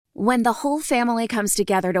When the whole family comes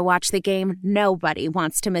together to watch the game, nobody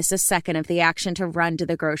wants to miss a second of the action to run to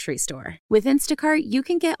the grocery store. With Instacart, you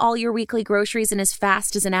can get all your weekly groceries in as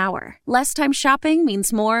fast as an hour. Less time shopping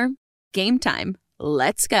means more game time.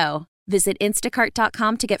 Let's go. Visit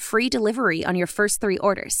instacart.com to get free delivery on your first 3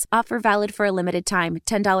 orders. Offer valid for a limited time.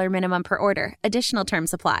 $10 minimum per order. Additional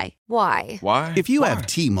terms apply. Why? If you have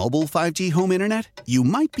T-Mobile 5G home internet, you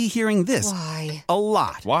might be hearing this Why? a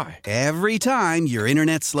lot. Why? Every time your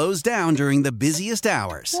internet slows down during the busiest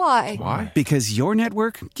hours. Why? Because your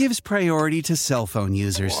network gives priority to cell phone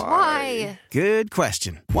users. Why? Good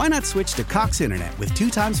question. Why not switch to Cox Internet with 2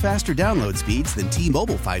 times faster download speeds than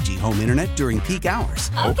T-Mobile 5G home internet during peak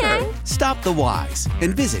hours? Okay. Stop the whys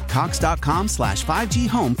and visit cox.com/5G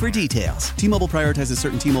home for details. T-Mobile prioritizes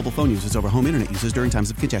certain T-Mobile phone users over home internet users during times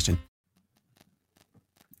of congestion.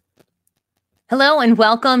 Hello and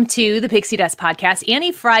welcome to the Pixie Dust Podcast.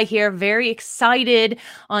 Annie Fry here, very excited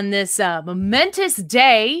on this momentous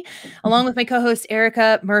day, along with my co-host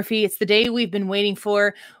Erica Murphy. It's the day we've been waiting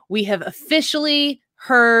for. We have officially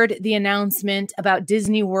heard the announcement about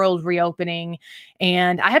Disney World reopening.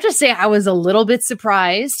 And I have to say, I was a little bit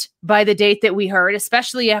surprised by the date that we heard,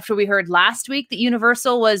 especially after we heard last week that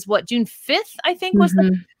Universal was, June 5th, I think was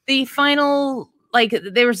the final,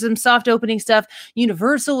 there was some soft opening stuff.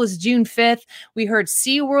 Universal was June 5th. We heard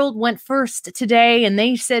SeaWorld went first today, and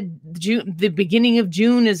they said June, the beginning of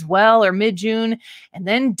June as well, or mid-June. And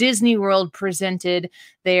then Disney World presented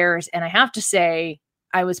theirs. And I have to say,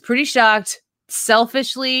 I was pretty shocked.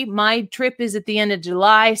 Selfishly, my trip is at the end of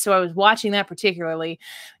July, so I was watching that particularly.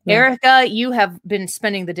 Yeah. Erica, you have been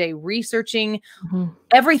spending the day researching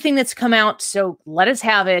everything that's come out, so let us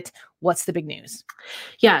have it. What's the big news?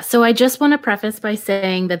 Yeah, so I just want to preface by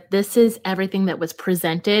saying that this is everything that was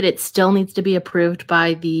presented. It still needs to be approved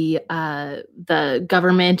by the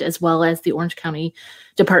government as well as the Orange County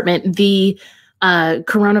Department. The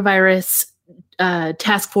coronavirus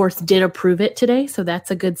task force did approve it today, so that's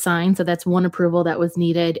a good sign. So that's one approval that was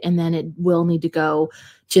needed, and then it will need to go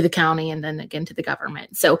to the county and then again to the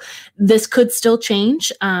government. So this could still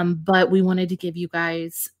change, but we wanted to give you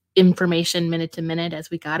guys information minute to minute as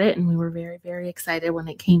we got it, and we were very, very excited when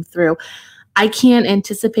it came through. I can't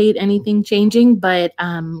anticipate anything changing, but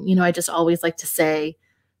I just always like to say,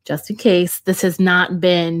 just in case, this has not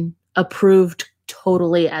been approved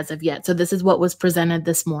totally as of yet. So this is what was presented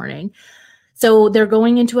this morning. So they're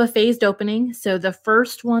going into a phased opening. So the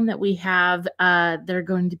first one that we have, they're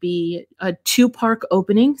going to be a 2-park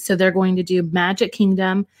opening. So they're going to do Magic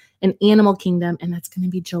Kingdom and Animal Kingdom, and that's going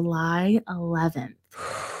to be July 11th.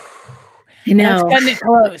 I know. It's cutting it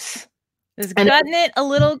close. It's cutting it a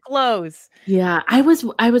little close. Yeah. I was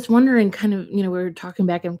wondering kind of, we were talking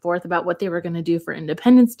back and forth about what they were going to do for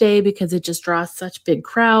Independence Day because it just draws such big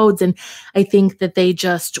crowds. And I think that they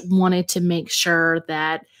just wanted to make sure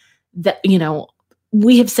that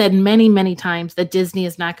we have said many, many times that Disney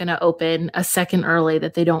is not going to open a second early,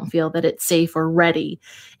 that they don't feel that it's safe or ready.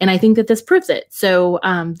 And I think that this proves it. So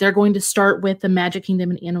they're going to start with the Magic Kingdom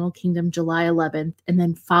and Animal Kingdom July 11th, and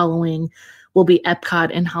then following will be Epcot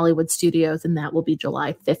and Hollywood Studios, and that will be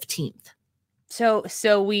July 15th.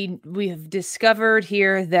 So we have discovered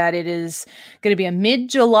here that it is going to be a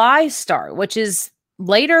mid-July start, which is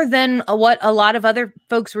later than what a lot of other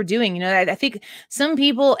folks were doing. I think some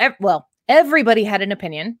people, everybody had an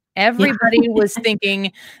opinion. Everybody was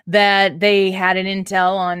thinking that they had an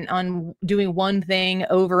intel on doing one thing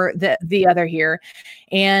over the other here.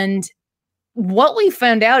 And what we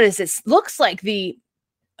found out is it looks like the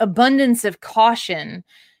abundance of caution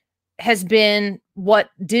has been what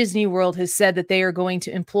Disney World has said that they are going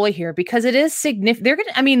to employ here, because it is significant.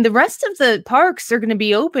 The rest of the parks are going to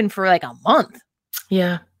be open for like a month.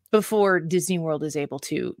 Yeah. Before Disney World is able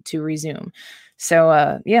to resume.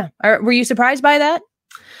 So, were you surprised by that?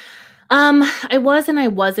 I was and I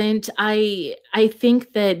wasn't. I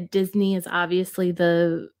think that Disney is obviously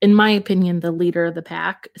in my opinion, the leader of the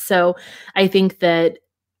pack. So I think that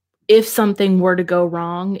if something were to go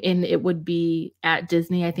wrong and it would be at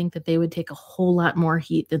Disney, I think that they would take a whole lot more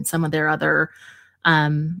heat than some of their other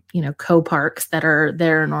co-parks that are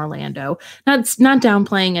there in Orlando. Not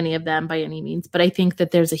downplaying any of them by any means, but I think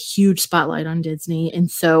that there's a huge spotlight on Disney. And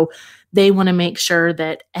so they want to make sure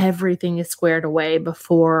that everything is squared away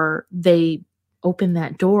before they open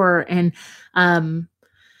that door. And I'm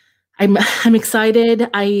excited.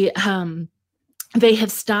 They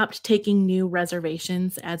have stopped taking new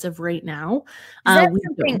reservations as of right now. Let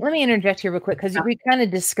me interject here real quick, because we kind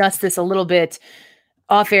of discussed this a little bit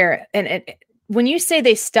off air. And when you say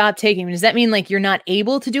they stopped taking, does that mean like you're not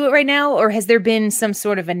able to do it right now? Or has there been some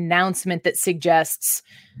sort of announcement that suggests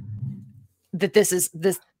that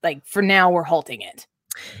like for now we're halting it.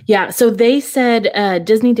 Yeah, so they said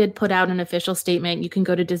Disney did put out an official statement. You can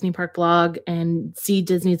go to Disney Park blog and see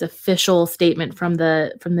Disney's official statement from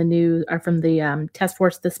the news or from the task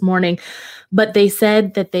force this morning. But they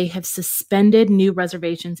said that they have suspended new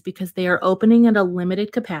reservations because they are opening at a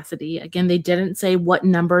limited capacity. Again, they didn't say what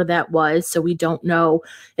number that was, so we don't know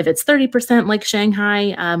if it's 30% like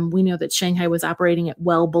Shanghai. We know that Shanghai was operating at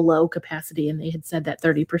well below capacity, and they had said that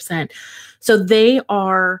 30%. So they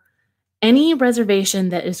are. Any reservation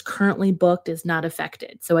that is currently booked is not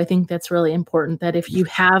affected. So I think that's really important that if you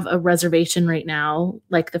have a reservation right now,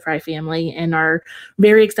 like the Fry family, and are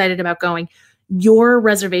very excited about going, your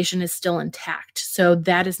reservation is still intact. So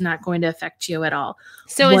that is not going to affect you at all.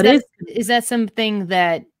 So is that something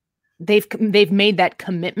that they've made that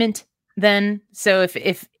commitment then? So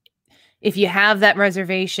if you have that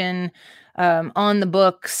reservation on the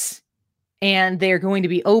books and they're going to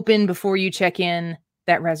be open before you check in,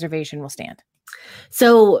 that reservation will stand.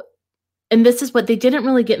 So, and this is what they didn't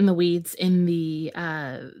really get in the weeds in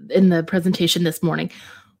the presentation this morning.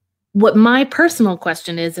 What my personal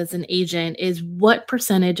question is as an agent is what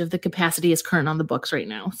percentage of the capacity is current on the books right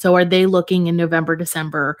now? So are they looking in November,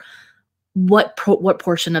 December? What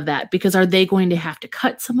portion of that? Because are they going to have to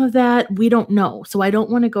cut some of that? We don't know. So I don't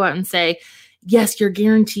want to go out and say, yes, you're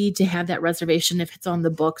guaranteed to have that reservation if it's on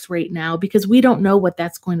the books right now, because we don't know what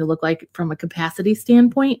that's going to look like from a capacity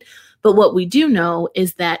standpoint. But what we do know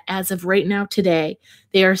is that as of right now today,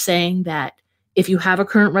 they are saying that if you have a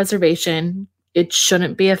current reservation, it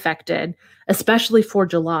shouldn't be affected, especially for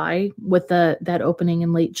July with that opening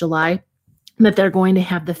in late July, that they're going to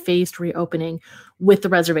have the phased reopening with the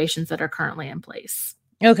reservations that are currently in place.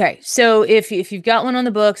 Okay, so if you've got one on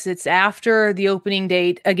the books, it's after the opening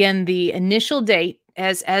date. Again, the initial date,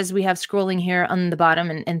 as we have scrolling here on the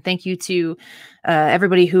bottom, and thank you to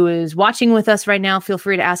everybody who is watching with us right now. Feel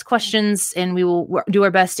free to ask questions, and we will do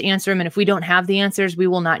our best to answer them. And if we don't have the answers, we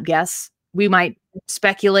will not guess. We might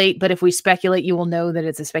speculate, but if we speculate, you will know that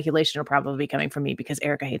it's a speculation. It'll probably be coming from me because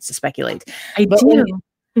Erica hates to speculate. I do.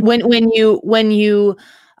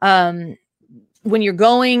 When you're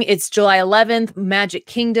going, it's July 11th, Magic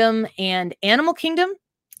Kingdom and Animal Kingdom.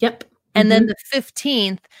 Yep. And then the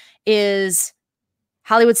 15th is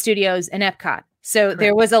Hollywood Studios and Epcot. So correct.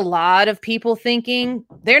 There was a lot of people thinking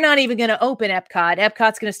they're not even going to open Epcot.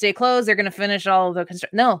 Epcot's going to stay closed. They're going to finish all of the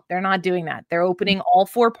construction. No, they're not doing that. They're opening all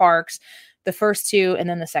 4 parks, the first 2 and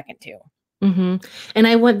then the second 2. Mm-hmm.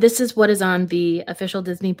 And this is what is on the official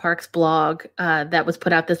Disney Parks blog that was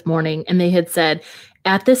put out this morning. And they had said,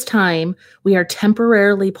 at this time, we are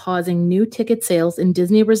temporarily pausing new ticket sales in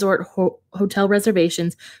Disney Resort hotel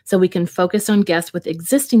reservations so we can focus on guests with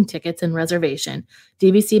existing tickets and reservation.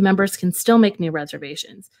 DVC members can still make new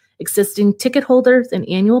reservations. Existing ticket holders and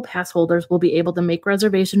annual pass holders will be able to make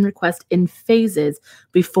reservation requests in phases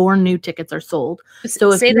before new tickets are sold.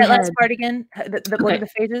 So say that last part again. What are the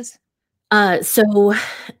phases? So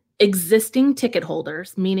existing ticket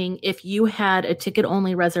holders, meaning if you had a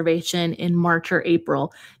ticket-only reservation in March or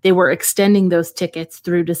April, they were extending those tickets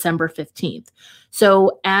through December 15th.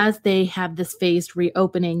 So as they have this phased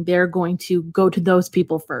reopening, they're going to go to those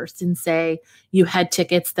people first and say, you had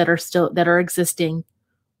tickets that are existing.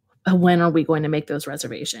 When are we going to make those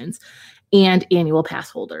reservations? And annual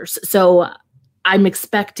pass holders. So I'm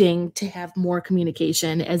expecting to have more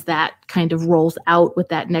communication as that kind of rolls out with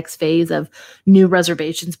that next phase of new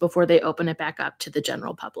reservations before they open it back up to the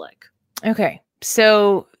general public. Okay.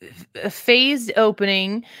 So a phased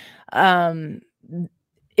opening in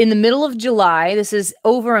the middle of July. This is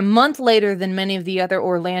over a month later than many of the other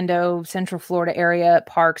Orlando, Central Florida area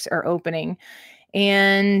parks are opening.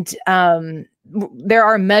 And there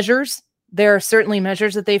are measures. There are certainly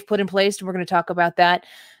measures that they've put in place. And we're going to talk about that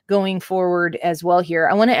going forward as well here.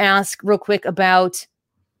 I want to ask real quick about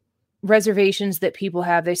reservations that people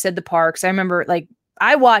have. They said the parks. I remember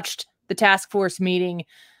I watched the task force meeting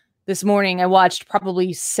this morning. I watched probably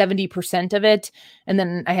 70% of it. And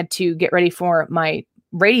then I had to get ready for my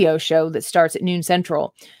radio show that starts at noon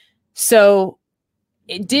Central. So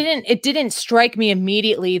it didn't strike me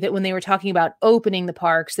immediately that when they were talking about opening the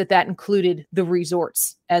parks, that included the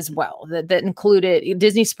resorts as well. That included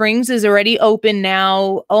Disney Springs is already open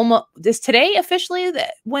now. Almost is today officially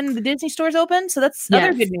when the Disney stores open. So that's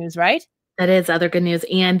other good news, right? That is other good news.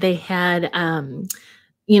 And they had,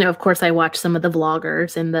 of course, I watched some of the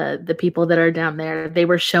vloggers and the people that are down there. They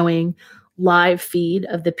were showing live feed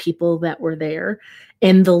of the people that were there.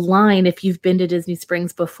 And the line, if you've been to Disney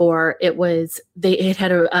Springs before, it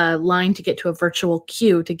had a line to get to a virtual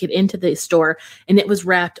queue to get into the store, and it was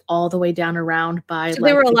wrapped all the way down around by. So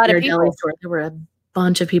there were a lot of people. There were a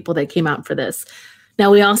bunch of people that came out for this. Now,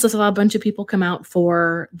 we also saw a bunch of people come out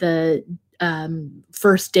for the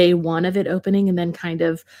first day one of it opening, and then kind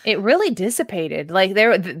of it really dissipated. Like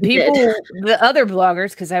the other bloggers,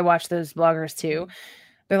 because I watch those bloggers too,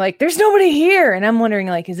 they're like, there's nobody here. And I'm wondering,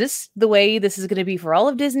 like, is this the way this is going to be for all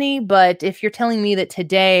of Disney? But if you're telling me that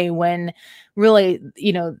today, when really,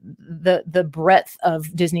 the breadth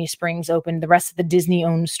of Disney Springs opened, the rest of the Disney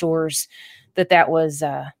owned stores, that was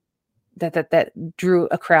that drew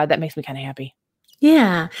a crowd, that makes me kind of happy.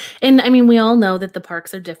 Yeah. And I mean, we all know that the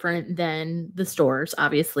parks are different than the stores,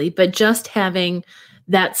 obviously, but just having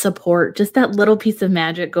that support, just that little piece of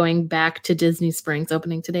magic going back to Disney Springs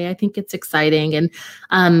opening today, I think it's exciting. And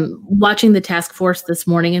watching the task force this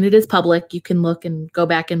morning, and it is public, you can look and go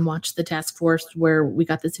back and watch the task force where we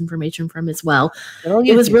got this information from as well.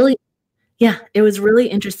 It was really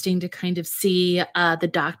interesting to kind of see the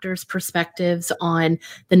doctors' perspectives on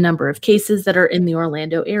the number of cases that are in the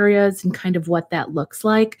Orlando areas and kind of what that looks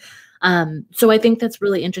like. So I think that's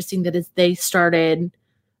really interesting that as they started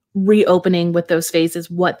reopening with those phases,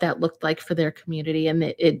 what that looked like for their community.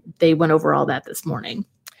 And they went over all that this morning.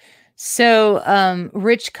 So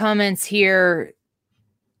Rich comments here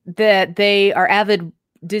that they are avid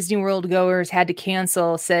Disney World goers, had to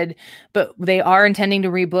cancel, said, but they are intending to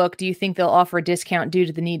rebook. Do you think they'll offer a discount due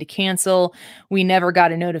to the need to cancel? We never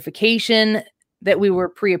got a notification that we were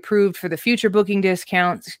pre-approved for the future booking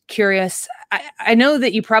discounts. Curious. I know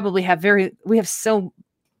that you probably have we have so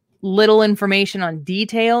little information on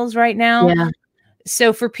details right now. Yeah.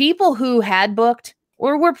 So for people who had booked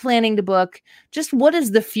or were planning to book, just what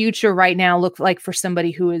does the future right now look like for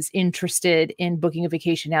somebody who is interested in booking a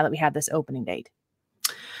vacation now that we have this opening date?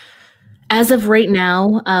 As of right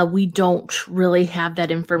now, we don't really have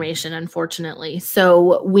that information, unfortunately.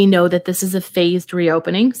 So we know that this is a phased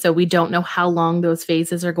reopening. So we don't know how long those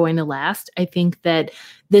phases are going to last. I think that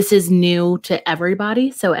this is new to everybody.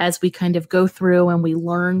 So as we kind of go through and we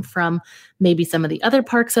learn from maybe some of the other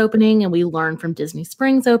parks opening and we learn from Disney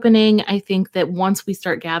Springs opening, I think that once we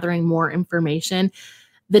start gathering more information,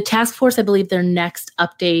 the task force, I believe their next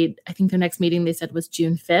update, I think their next meeting they said was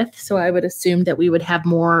June 5th. So I would assume that we would have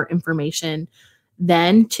more information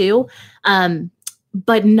then too.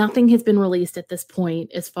 But nothing has been released at this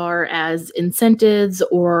point as far as incentives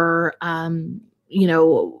or,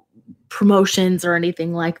 promotions or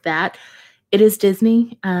anything like that. It is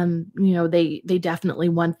Disney. They definitely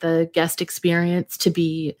want the guest experience to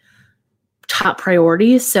be top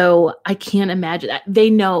priority. So I can't imagine that.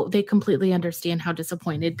 They completely understand how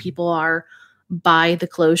disappointed people are by the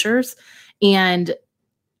closures. And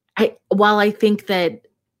while I think that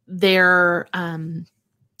their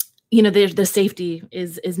the safety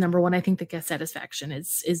is number one, I think the guest satisfaction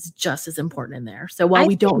is just as important in there. So while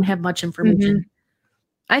we don't have much information. Mm-hmm.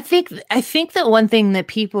 I think that one thing that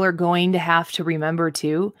people are going to have to remember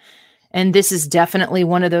too, and this is definitely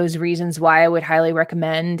one of those reasons why I would highly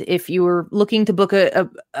recommend, if you were looking to book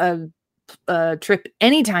a trip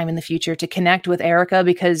anytime in the future, to connect with Erica,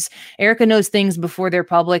 because Erica knows things before they're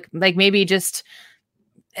public, like maybe just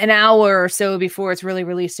an hour or so before it's really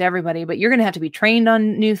released to everybody. But you're going to have to be trained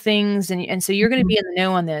on new things. And so you're going to be in the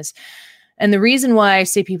know on this. And the reason why I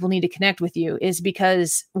say people need to connect with you is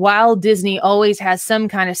because while Disney always has some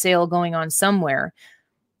kind of sale going on somewhere,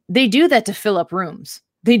 they do that to fill up rooms.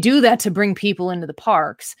 They do that to bring people into the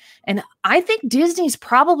parks. And I think Disney's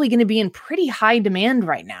probably going to be in pretty high demand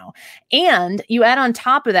right now. And you add on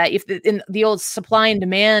top of that, if in the old supply and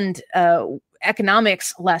demand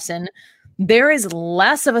economics lesson, there is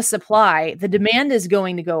less of a supply. The demand is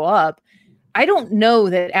going to go up. I don't know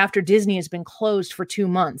that after Disney has been closed for 2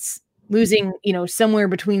 months, losing, somewhere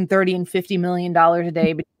between $30 and $50 million a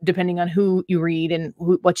day, depending on who you read and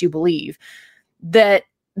what you believe, that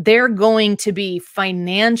they're going to be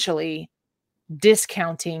financially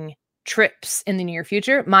discounting trips in the near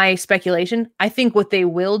future. My speculation, I think what they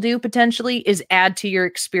will do potentially is add to your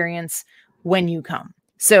experience when you come.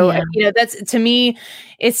 So, that's, to me,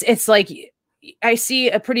 it's like, I see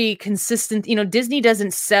a pretty consistent, Disney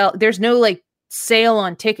doesn't sell, there's no like sale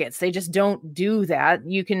on tickets. They just don't do that.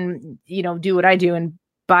 You can, do what I do and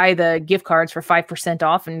buy the gift cards for 5%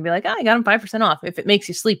 off and be like, I got them 5% off. If it makes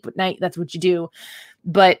you sleep at night, that's what you do.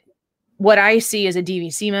 But what I see as a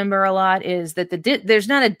DVC member a lot is that there's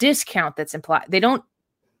not a discount that's implied. They don't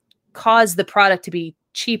cause the product to be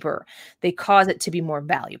cheaper. They cause it to be more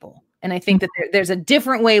valuable. And I think that there's a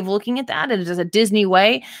different way of looking at that. And it is a Disney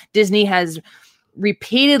way. Disney has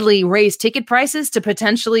repeatedly raised ticket prices to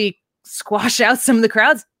potentially squash out some of the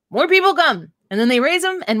crowds. More people come, and then they raise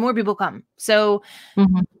them and more people come. So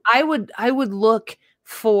I would look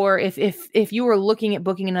for, if you were looking at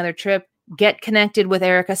booking another trip, get connected with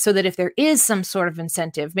Erica so that if there is some sort of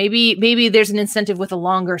incentive, maybe there's an incentive with a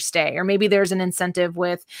longer stay, or maybe there's an incentive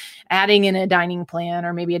with adding in a dining plan,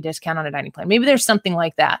 or maybe a discount on a dining plan. Maybe there's something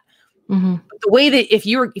like that. Mm-hmm. But the way that if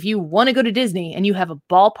you want to go to Disney and you have a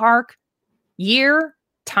ballpark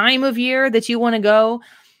time of year that you want to go,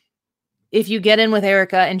 if you get in with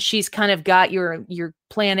Erica and she's kind of got your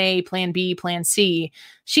plan A, plan B, plan C,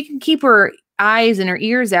 she can keep her eyes and her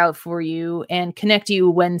ears out for you and connect you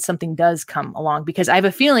when something does come along. Because I have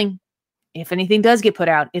a feeling if anything does get put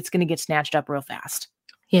out, it's going to get snatched up real fast.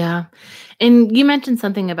 Yeah. And you mentioned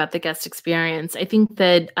something about the guest experience. I think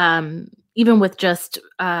that even with just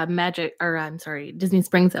Disney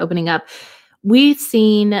Springs opening up, we've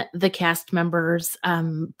seen the cast members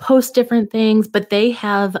post different things, but they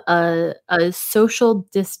have a social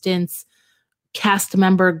distance cast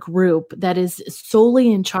member group that is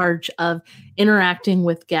solely in charge of interacting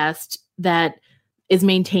with guests that is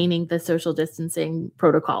maintaining the social distancing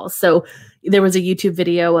protocols. So there was a YouTube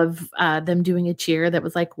video of them doing a cheer that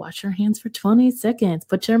was like, wash your hands for 20 seconds,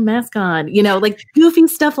 put your mask on, like goofy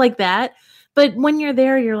stuff like that. But when you're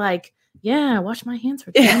there, you're like, yeah, wash my hands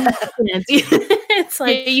for 20 seconds. It's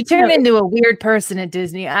like you turn into a weird person at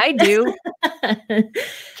Disney. I do.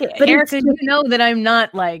 But Erica, you know that I'm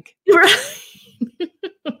not like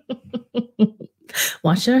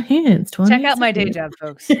wash your hands. Check out my day job,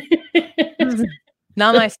 folks.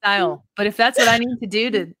 Not my style. But if that's what I need to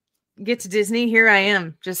do to get to Disney, here I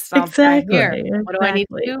am. Just exactly. Here. What do I need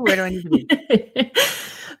to do? Where do I need to be?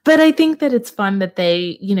 But I think that it's fun that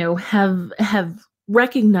they, have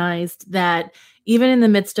recognized that even in the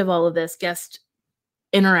midst of all of this guest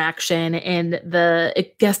interaction and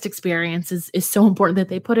the guest experience is so important that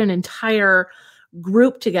they put an entire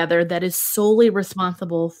group together that is solely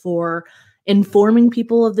responsible for informing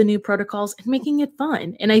people of the new protocols and making it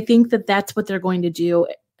fun. And I think that that's what they're going to do.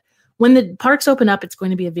 When the parks open up, it's going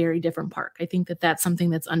to be a very different park. I think that that's something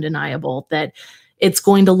that's undeniable, that it's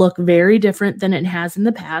going to look very different than it has in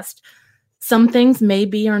the past. Some things may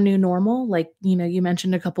be our new normal. Like, you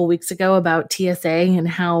mentioned a couple weeks ago about TSA and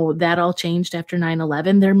how that all changed after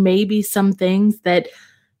 9/11. There may be some things that,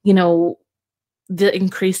 the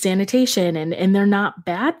increased sanitation and they're not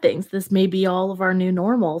bad things. This may be all of our new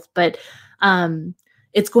normals, but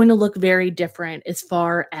it's going to look very different as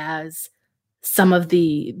far as some of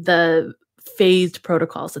the phased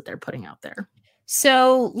protocols that they're putting out there.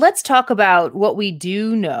 So let's talk about what we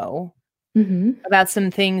do know about some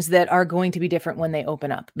things that are going to be different when they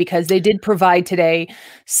open up, because they did provide today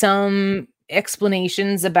some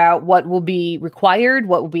explanations about what will be required,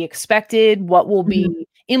 what will be expected, what will be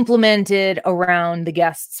implemented around the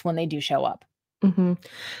guests when they do show up.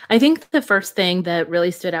 I think the first thing that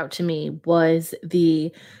really stood out to me was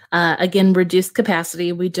the, again, reduced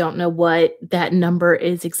capacity. We don't know what that number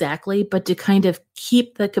is exactly, but to kind of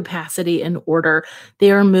keep the capacity in order,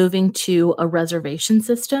 they are moving to a reservation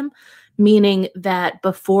system, meaning that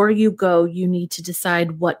before you go, you need to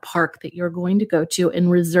decide what park that you're going to go to and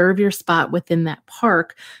reserve your spot within that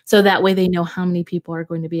park. So that way they know how many people are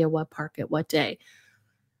going to be at what park at what day.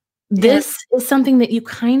 This is something that you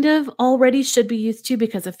kind of already should be used to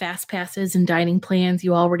because of fast passes and dining plans.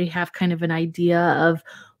 You already have kind of an idea of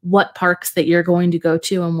what parks that you're going to go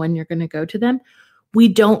to and when you're going to go to them. We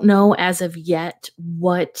don't know as of yet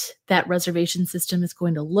what that reservation system is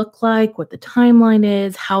going to look like, what the timeline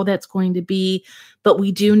is, how that's going to be, but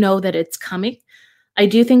we do know that it's coming. I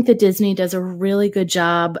do think that Disney does a really good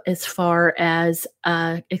job as far as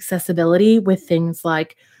accessibility with things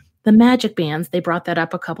like the magic bands. They brought that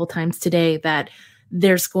up a couple times today, that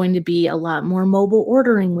there's going to be a lot more mobile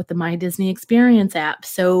ordering with the My Disney Experience app.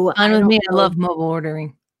 So I love mobile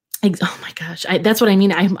ordering. Oh my gosh. That's what I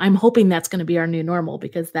mean. I'm hoping that's going to be our new normal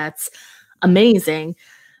because that's amazing.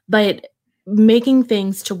 But making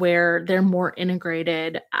things to where they're more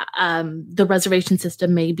integrated, the reservation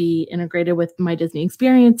system may be integrated with My Disney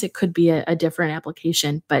Experience. It could be a different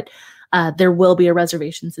application, but there will be a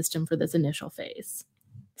reservation system for this initial phase.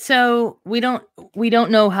 So we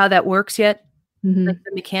don't know how that works yet. The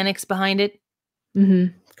mechanics behind it.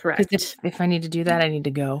 Correct. If I need to do that, I need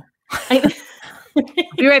to go. I'll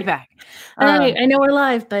be right back. All right. I know we're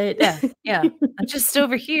live, but yeah. I'm just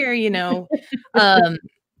over here, I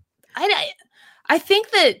think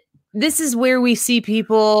that this is where we see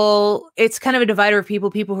people. It's kind of a divider of people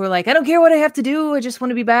who are like, I don't care what I have to do. I just want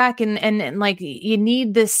to be back. And like, you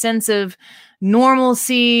need this sense of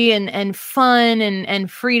normalcy and fun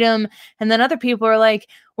and freedom. And then other people are like,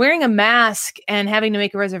 wearing a mask and having to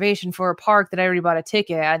make a reservation for a park that I already bought a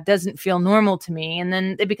ticket at doesn't feel normal to me. And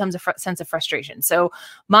then it becomes a sense of frustration. So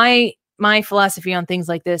my philosophy on things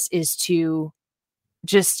like this is to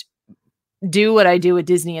just do what I do at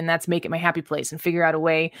Disney, and that's make it my happy place and figure out a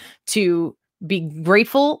way to be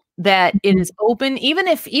grateful that it is open. Even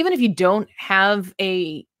if you don't have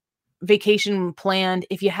a vacation planned,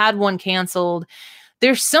 if you had one canceled,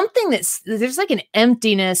 there's like an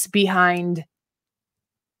emptiness behind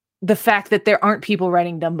the fact that there aren't people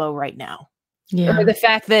writing Dumbo right now. Yeah. Or the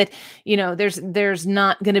fact that, there's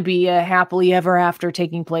not going to be a happily ever after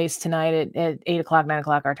taking place tonight at 8:00,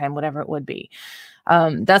 9:00 our time, whatever it would be.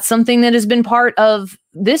 That's something that has been part of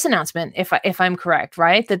this announcement, if I'm correct,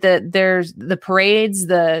 right? That there's the parades,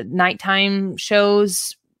 the nighttime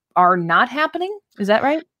shows are not happening. Is that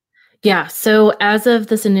right? Yeah. So as of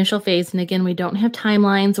this initial phase, and again, we don't have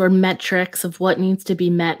timelines or metrics of what needs to be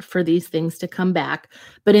met for these things to come back.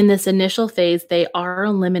 But in this initial phase, they are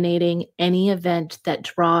eliminating any event that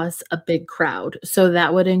draws a big crowd. So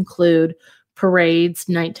that would include parades,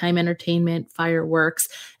 nighttime entertainment, fireworks,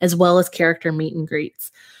 as well as character meet and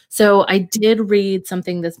greets. So I did read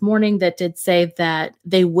something this morning that did say that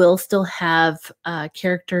they will still have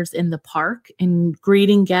characters in the park and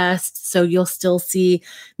greeting guests. So you'll still see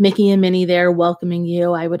Mickey and Minnie there welcoming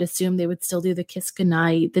you. I would assume they would still do the Kiss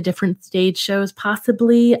Goodnight, the different stage shows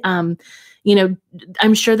possibly. I'm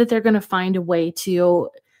sure that they're going to find a way to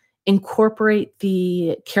incorporate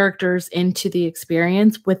the characters into the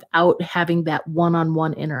experience without having that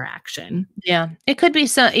one-on-one interaction. Yeah, it could be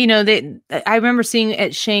some, I remember seeing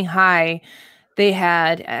at Shanghai, they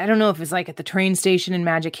had, I don't know if it's like at the train station in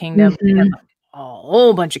Magic Kingdom, they had like a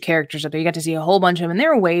whole bunch of characters up there. You got to see a whole bunch of them and they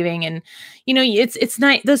were waving, and it's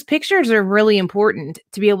nice. Those pictures are really important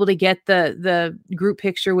to be able to get the group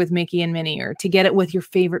picture with Mickey and Minnie, or to get it with your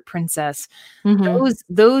favorite princess.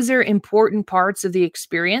 Those are important parts of the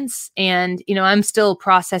experience. And I'm still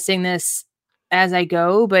processing this as I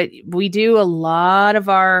go, but we do a lot of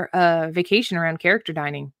our vacation around character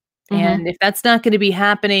dining. And if that's not going to be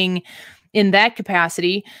happening in that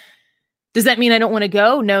capacity, does that mean I don't want to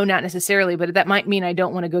go? No, not necessarily, but that might mean I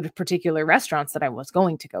don't want to go to particular restaurants that I was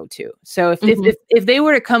going to go to. So if they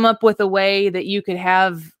were to come up with a way that you could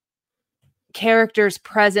have characters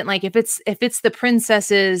present, like if it's the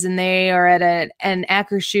princesses and they are at an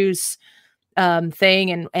Akershus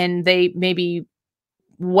thing, and they maybe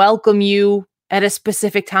welcome you at a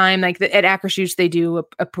specific time, like at Akershus, they do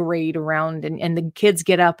a parade around, and the kids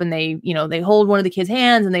get up and they hold one of the kids'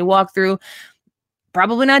 hands and they walk through.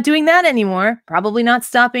 Probably not doing that anymore. Probably not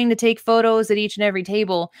stopping to take photos at each and every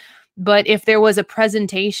table. But if there was a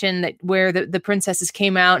presentation where the princesses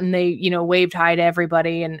came out and they, waved hi to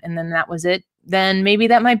everybody, and then that was it, then maybe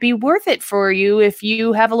that might be worth it for you if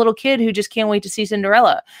you have a little kid who just can't wait to see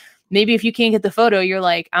Cinderella. Maybe if you can't get the photo, you're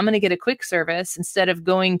like, I'm going to get a quick service. Instead of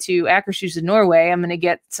going to Akershus in Norway, I'm going to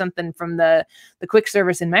get something from the quick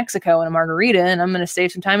service in Mexico and a margarita, and I'm going to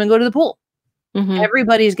save some time and go to the pool.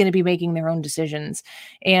 Everybody's going to be making their own decisions.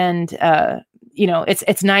 And,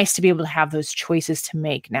 it's nice to be able to have those choices to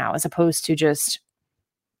make now, as opposed to just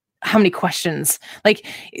how many questions. Like,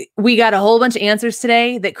 we got a whole bunch of answers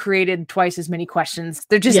today that created twice as many questions.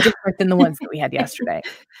 They're just different than the ones that we had yesterday.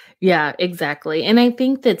 Yeah, exactly. And I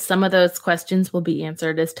think that some of those questions will be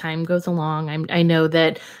answered as time goes along. I know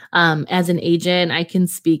that as an agent, I can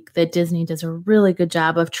speak that Disney does a really good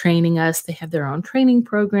job of training us. They have their own training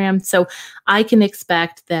program. So I can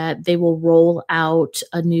expect that they will roll out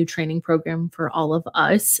a new training program for all of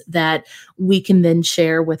us that we can then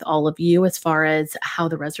share with all of you, as far as how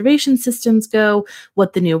the reservation systems go,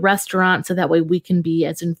 what the new restaurant, so that way we can be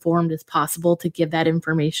as informed as possible to give that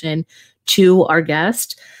information to our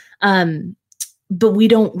guest. But they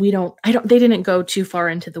didn't go too far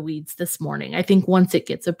into the weeds this morning. I think once it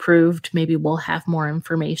gets approved, maybe we'll have more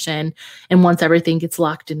information. And once everything gets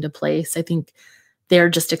locked into place, I think they're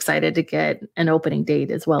just excited to get an opening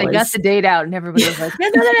date as well. They got the date out and everybody was like,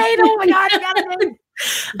 "Get the date! Oh my God, I got a date!"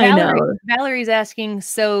 I know. Valerie's asking,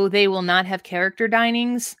 so they will not have character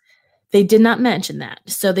dinings? They did not mention that.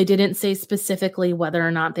 So they didn't say specifically whether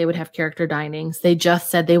or not they would have character dinings. They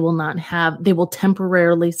just said they will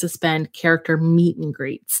temporarily suspend character meet and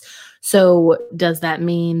greets. So does that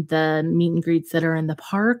mean the meet and greets that are in the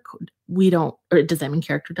park? Or does that mean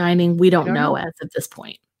character dining? We don't know as of this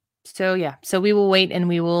point. So yeah, so we will wait and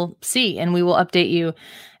we will see, and we will update you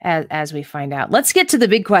as we find out. Let's get to the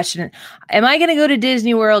big question. Am I going to go to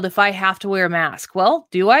Disney World if I have to wear a mask? Well,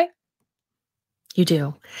 do I? You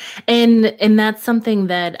do. And that's something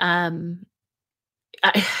that,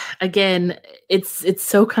 again, it's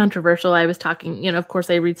so controversial. I was talking, of course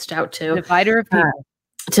I reached out to Divider of people.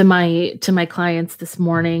 to my clients this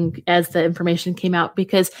morning as the information came out,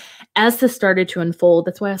 because as this started to unfold,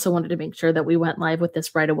 that's why I also wanted to make sure that we went live with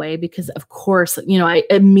this right away, because of course, I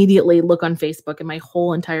immediately look on Facebook and my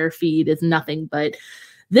whole entire feed is nothing but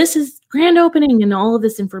this is grand opening and all of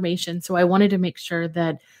this information. So I wanted to make sure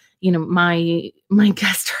that my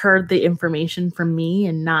guest heard the information from me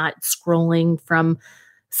and not scrolling from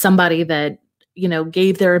somebody that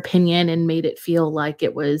gave their opinion and made it feel like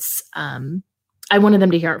it was I wanted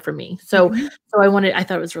them to hear it from me. So I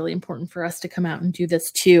thought it was really important for us to come out and do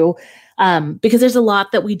this too, because there's a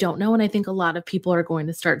lot that we don't know. And I think a lot of people are going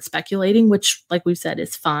to start speculating, which, like we've said,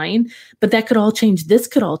 is fine, but that could all change. This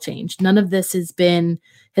could all change. None of this has been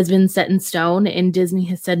set in stone. And Disney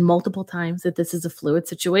has said multiple times that this is a fluid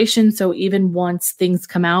situation. So even once things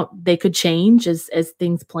come out, they could change as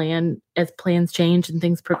plans change and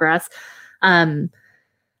things progress.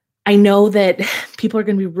 I know that people are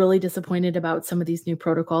going to be really disappointed about some of these new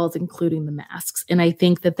protocols, including the masks. And I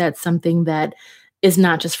think that that's something that is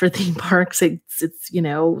not just for theme parks. It's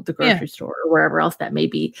the grocery store or wherever else that may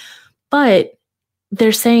be. But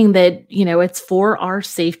they're saying that, it's for our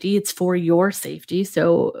safety. It's for your safety.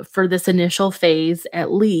 So for this initial phase,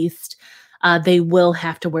 at least, they will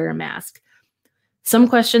have to wear a mask. Some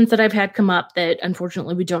questions that I've had come up that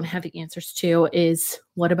unfortunately we don't have the answers to is,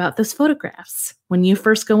 what about those photographs? When you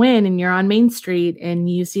first go in and you're on Main Street and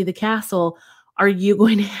you see the castle, are you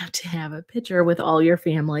going to have a picture with all your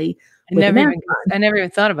family? I never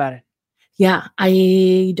even thought about it. Yeah,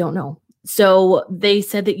 I don't know. So they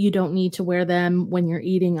said that you don't need to wear them when you're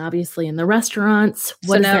eating, obviously, in the restaurants.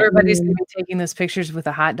 So now everybody's going to be taking those pictures with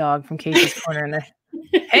a hot dog from Casey's Corner and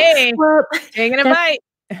hey, well, taking a bite.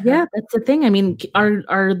 Yeah, that's the thing. I mean,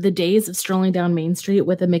 are the days of strolling down Main Street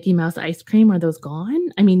with a Mickey Mouse ice cream, are those gone?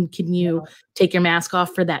 I mean, can you take your mask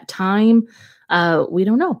off for that time? We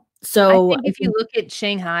don't know. So I think if you look at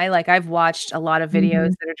Shanghai, like I've watched a lot of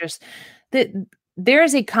videos that are just that there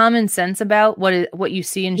is a common sense about what you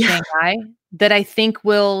see in Shanghai that I think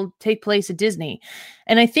will take place at Disney.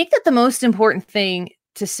 And I think that the most important thing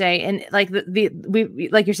to say, and like we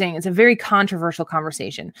like you're saying, it's a very controversial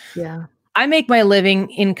conversation. Yeah. I make my living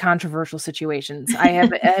in controversial situations. I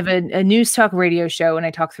have a news talk radio show and I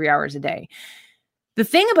talk 3 hours a day. The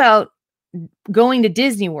thing about going to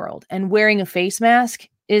Disney World and wearing a face mask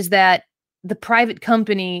is that the private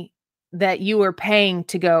company that you are paying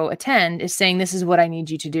to go attend is saying, this is what I need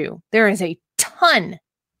you to do. There is a ton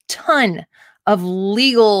of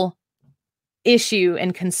legal issue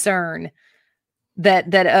and concern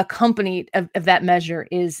that a company of that measure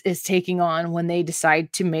is taking on when they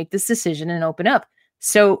decide to make this decision and open up.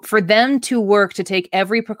 So for them to work to take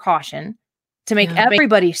every precaution to make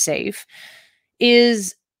everybody safe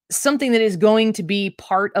is something that is going to be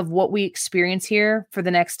part of what we experience here for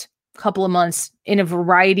the next couple of months in a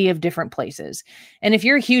variety of different places. And if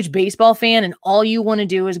you're a huge baseball fan and all you want to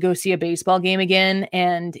do is go see a baseball game again,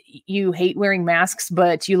 and you hate wearing masks,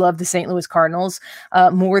 but you love the St. Louis Cardinals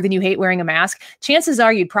more than you hate wearing a mask, chances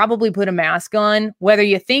are you'd probably put a mask on, whether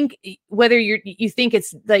you think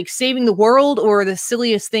it's like saving the world or the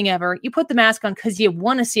silliest thing ever. You put the mask on because you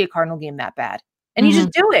want to see a Cardinal game that bad. And you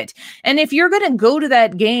just do it. And if you're going to go to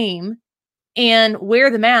that game and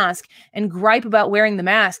wear the mask and gripe about wearing the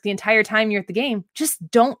mask the entire time you're at the game, just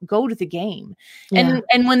don't go to the game. Yeah.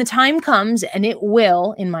 And when the time comes, and it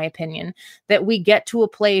will, in my opinion, that we get to a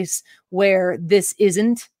place where this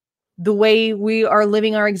isn't the way we are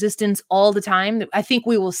living our existence all the time, I think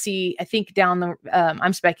we will see,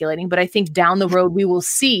 I'm speculating, but I think down the road, we will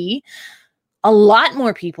see a lot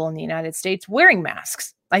more people in the United States wearing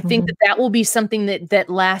masks. I think that will be something that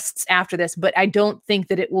lasts after this, but I don't think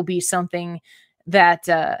that it will be something that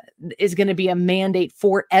is going to be a mandate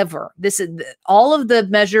forever. This is all of the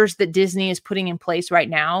measures that Disney is putting in place right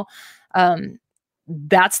now.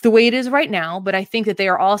 That's the way it is right now. But I think that they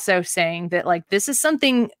are also saying that, like, this is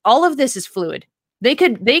something, all of this is fluid. They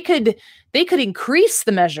could increase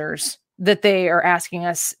the measures that they are asking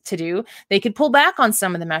us to do. They could pull back on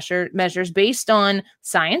some of the measures based on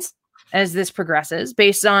science as this progresses,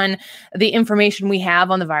 based on the information we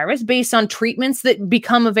have on the virus, based on treatments that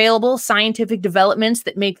become available, scientific developments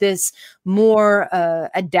that make this more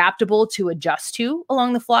adaptable to adjust to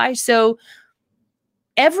along the fly. So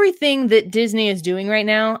everything that Disney is doing right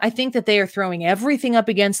now, I think that they are throwing everything up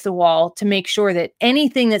against the wall to make sure that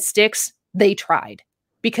anything that sticks, they tried.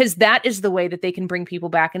 Because that is the way that they can bring people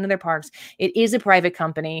back into their parks. It is a private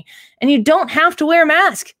company, and you don't have to wear a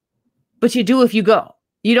mask, but you do if you go.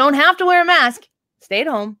 You don't have to wear a mask. Stay at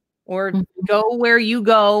home or go where you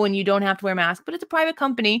go, and you don't have to wear a mask, but it's a private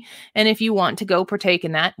company. And if you want to go partake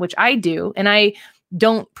in that, which I do, and I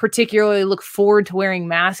don't particularly look forward to wearing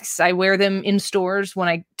masks. I wear them in stores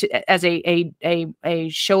as a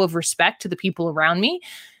show of respect to the people around me.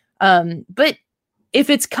 But if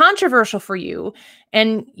it's controversial for you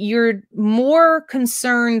and you're more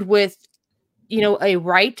concerned with, a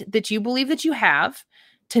right that you believe that you have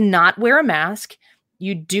to not wear a mask,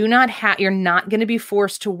 you're not going to be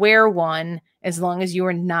forced to wear one as long as you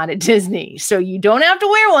are not at Disney. So you don't have to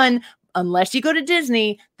wear one unless you go to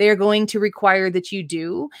Disney. They're going to require that you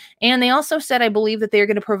do. And they also said, I believe that they're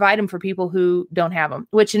going to provide them for people who don't have them,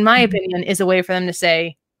 which in my opinion is a way for them to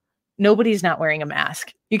say, nobody's not wearing a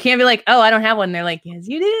mask. You can't be like, oh, I don't have one. They're like, yes,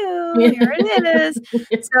 you do. Here it is.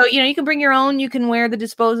 So, you can bring your own. You can wear the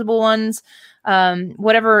disposable ones.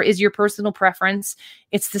 Whatever is your personal preference.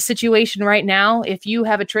 It's the situation right now. If you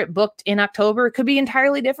have a trip booked in October, it could be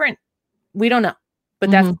entirely different. We don't know. But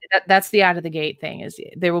that's the out of the gate thing, is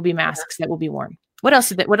there will be masks that will be worn. What else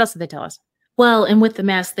did they tell us? Well, and with the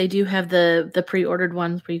masks, they do have the pre-ordered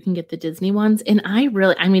ones where you can get the Disney ones. And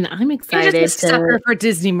I'm excited. You're just a sucker for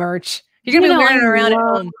Disney merch. You're going to be wearing it around at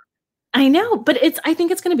home. I know, but I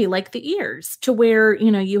think it's going to be like the ears, to where,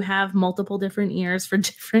 you have multiple different ears for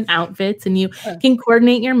different outfits, and you can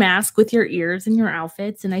coordinate your mask with your ears and your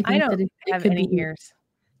outfits. And I think that it have could any be ears.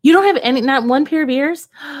 You don't have not one pair of ears?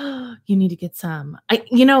 You need to get some.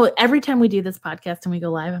 Every time we do this podcast and we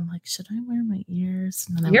go live, I'm like, should I wear my ears?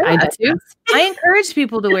 I encourage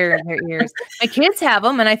people to wear their ears. My kids have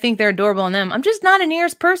them, and I think they're adorable in them. I'm just not an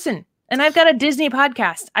ears person. And I've got a Disney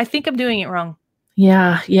podcast. I think I'm doing it wrong.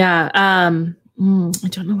 Yeah. I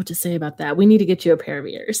don't know what to say about that. We need to get you a pair of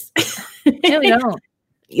ears. No, we don't.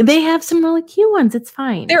 They have some really cute ones. It's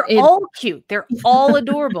fine. They're all cute. They're all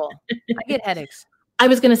adorable. I get headaches. I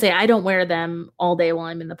was going to say, I don't wear them all day while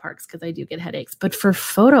I'm in the parks because I do get headaches. But for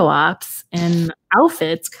photo ops and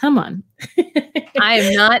outfits, come on. I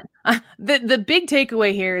am not. The big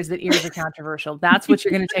takeaway here is that ears are controversial. That's what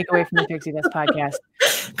you're going to take away from the Pixie Dust podcast.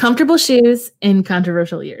 Comfortable shoes and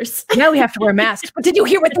controversial ears. Now we have to wear masks. But did you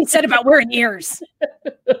hear what they said about wearing ears?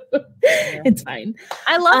 It's fine.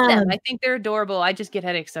 I love them. I think they're adorable. I just get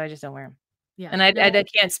headaches, so I just don't wear them. Yeah. And I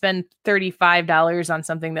can't spend $35 on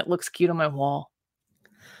something that looks cute on my wall.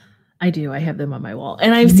 I do. I have them on my wall,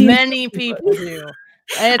 and I've seen many people do.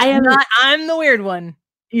 I'm the weird one.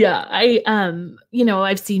 Yeah,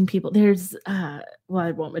 I've seen people. There's, I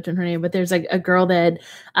won't mention her name, but there's a girl that,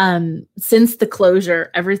 since the closure,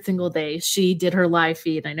 every single day she did her live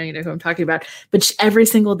feed. I know you know who I'm talking about, but every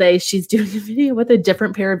single day she's doing a video with a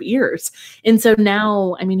different pair of ears. And so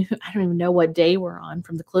now, I don't even know what day we're on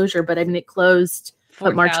from the closure, but it closed.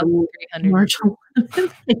 March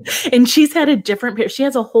 11th. And she's had a different pair. She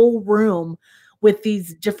has a whole room with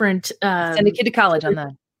these different send a kid to college on that.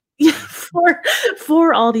 Yeah,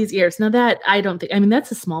 for all these ears. Now that I don't think, that's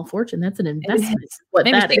a small fortune. That's an investment.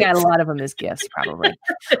 Maybe she got a lot of them as gifts, probably.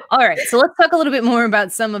 All right, so let's talk a little bit more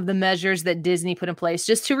about some of the measures that Disney put in place.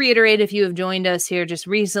 Just to reiterate, if you have joined us here just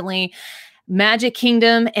recently, Magic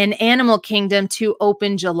Kingdom and Animal Kingdom to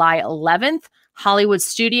open July 11th. Hollywood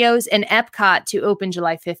Studios and Epcot to open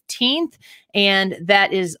July 15th. And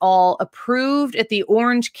that is all approved at the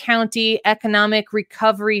Orange County Economic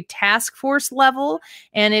Recovery Task Force level.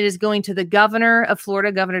 And it is going to the governor of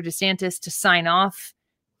Florida, Governor DeSantis, to sign off.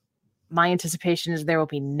 My anticipation is there will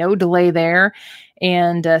be no delay there.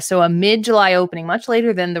 And so a mid-July opening, much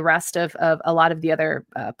later than the rest of a lot of the other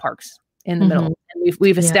parks in the middle. And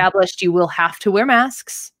we've established you will have to wear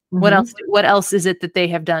masks. What else is it that they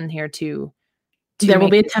have done here to there will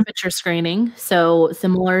be a temperature screening. So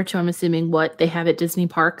similar to, I'm assuming, what they have at Disney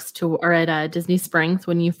parks or at Disney Springs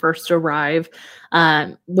when you first arrive,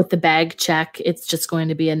 with the bag check, it's just going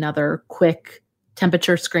to be another quick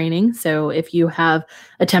temperature screening. So if you have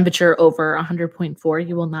a temperature over 100.4,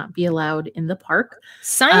 you will not be allowed in the park.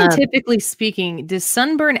 Scientifically speaking, does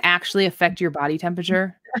sunburn actually affect your body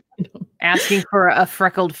temperature? Asking for a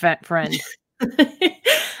freckled friend.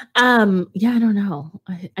 Yeah, I don't know.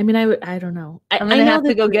 I don't know. I'm gonna have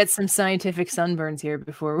to go get some scientific sunburns here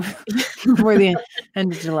before the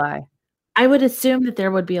end of July. I would assume that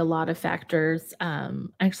there would be a lot of factors. I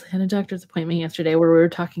actually had a doctor's appointment yesterday where we were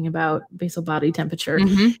talking about basal body temperature,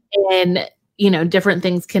 and different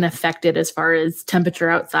things can affect it as far as temperature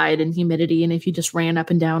outside and humidity, and if you just ran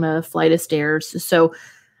up and down a flight of stairs. So,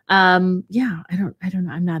 I don't know.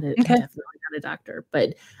 I'm definitely not a doctor,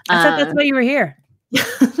 but I thought that's why you were here.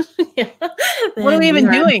 Yeah. What are we even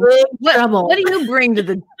doing? What do you bring to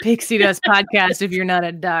the Pixie Dust podcast if you're not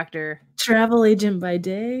a doctor? Travel agent by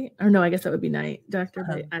day, or no, I guess that would be night. Doctor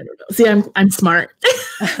by, I don't know. See, I'm smart.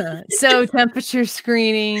 So temperature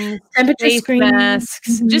screening,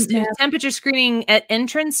 masks, just temperature screening at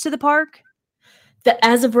entrance to the park.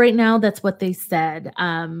 As of right now, that's what they said.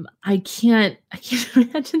 I can't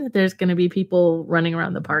imagine that there's going to be people running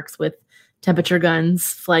around the parks with temperature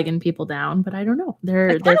guns flagging people down, but I don't know.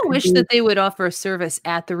 I kind of wish that they would offer a service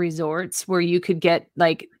at the resorts where you could get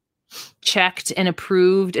like checked and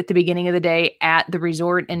approved at the beginning of the day at the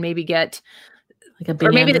resort, and maybe get like a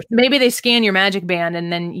band, or maybe they scan your magic band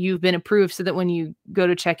and then you've been approved, so that when you go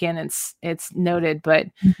to check in, it's noted. But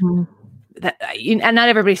that, and not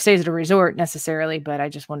everybody stays at a resort necessarily, but I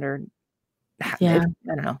just wonder. Yeah,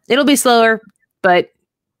 I don't know. It'll be slower, but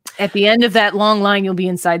at the end of that long line, you'll be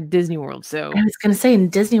inside Disney World. So I was going to say, in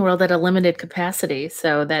Disney World at a limited capacity,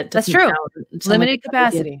 so that's true. Limited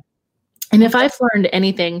capacity. And if I've learned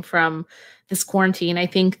anything from this quarantine, I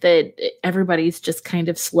think that everybody's just kind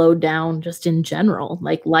of slowed down just in general.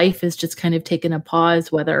 Like life is just kind of taken a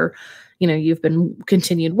pause, whether, you've been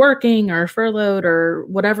continued working or furloughed or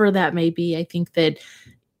whatever that may be. I think that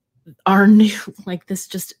our new, like this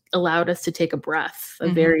just allowed us to take a breath, a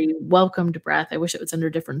very welcomed breath. I wish it was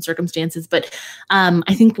under different circumstances, but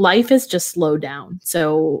I think life has just slowed down.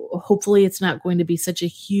 So hopefully it's not going to be such a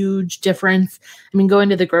huge difference. I mean, going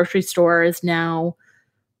to the grocery store is now,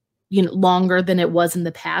 longer than it was in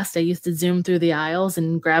the past. I used to zoom through the aisles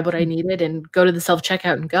and grab what I needed and go to the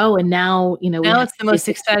self-checkout and go. And now, now it's the most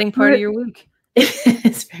exciting part of your week.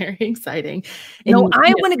 It's very exciting. No,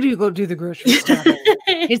 I want to go do the grocery store.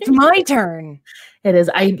 It's my turn. It is.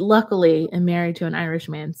 I luckily am married to an Irish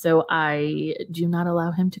man, so I do not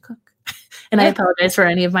allow him to cook. And I apologize for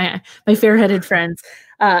any of my fair-headed friends.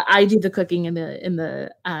 I do the cooking in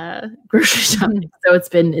the grocery shop, so it's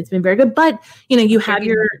been very good. But you have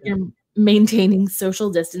you're maintaining social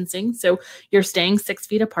distancing, so you're staying 6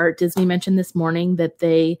 feet apart. Disney mentioned this morning that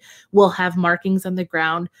they will have markings on the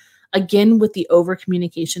ground. Again, with the over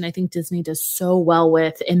communication, I think Disney does so well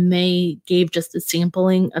with, and they gave just a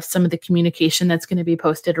sampling of some of the communication that's going to be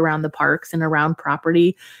posted around the parks and around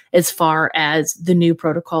property as far as the new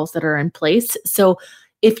protocols that are in place. So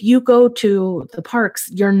if you go to the parks,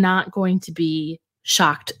 you're not going to be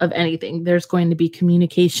shocked of anything. There's going to be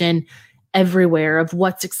communication everywhere of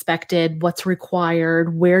what's expected, what's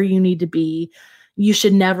required, where you need to be. You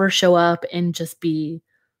should never show up and just be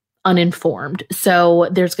uninformed. So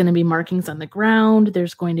there's going to be markings on the ground.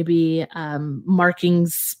 There's going to be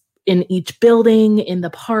markings in each building in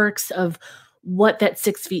the parks of what that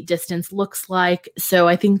 6 feet distance looks like. So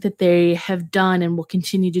I think that they have done and will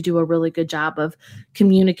continue to do a really good job of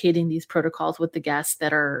communicating these protocols with the guests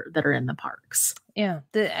that are in the parks. Yeah.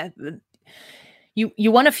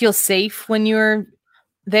 You want to feel safe when you're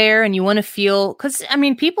there, and you want to feel, because I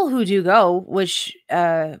mean, people who do go, which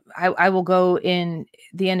I will go in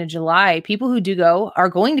the end of July, people who do go are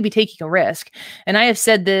going to be taking a risk. And I have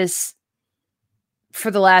said this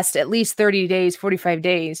for the last at least 30 days, 45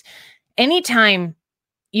 days. Anytime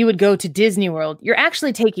you would go to Disney World, you're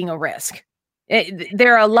actually taking a risk.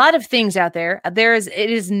 There are a lot of things out there.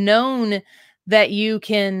 It is known that you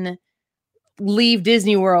can leave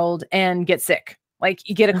Disney World and get sick. Like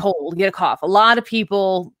you get a cold, get a cough. A lot of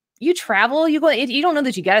people, you travel, you don't know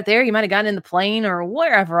that you got it there. You might have gotten in the plane or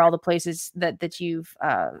wherever, all the places that you've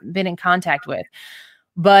been in contact with.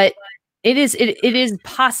 But it is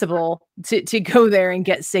possible to go there and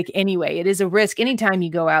get sick anyway. It is a risk anytime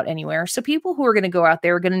you go out anywhere. So people who are going to go out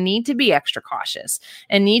there are going to need to be extra cautious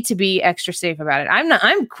and need to be extra safe about it.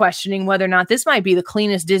 I'm questioning whether or not this might be the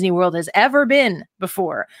cleanest Disney World has ever been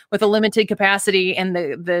before, with a limited capacity and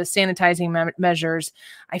the sanitizing measures.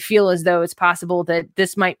 I feel as though it's possible that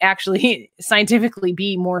this might actually scientifically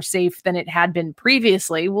be more safe than it had been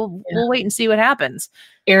previously. We'll wait and see what happens.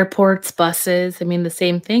 Airports, buses. I mean, the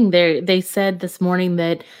same thing. They said this morning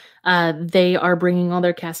that they are bringing all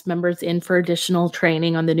their cast members in for additional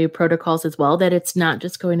training on the new protocols as well, that it's not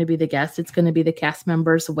just going to be the guests, it's going to be the cast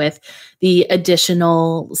members with the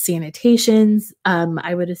additional sanitations.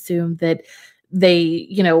 I would assume that they,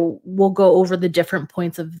 will go over the different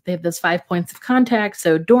points they have those 5 points of contact.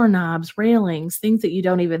 So doorknobs, railings, things that you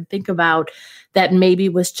don't even think about that maybe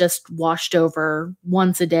was just washed over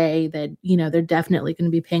once a day that, they're definitely going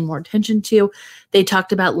to be paying more attention to. They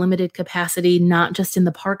talked about limited capacity, not just in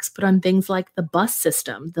the parks, but on things like the bus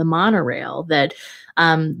system, the monorail, that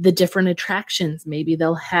the different attractions, maybe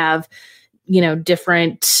they'll have,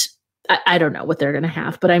 different, I don't know what they're going to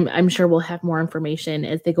have, but I'm sure we'll have more information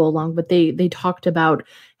as they go along. But they talked about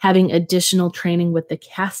having additional training with the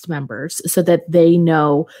cast members so that they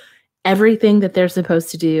know everything that they're supposed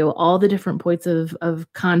to do, all the different points of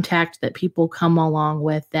contact that people come along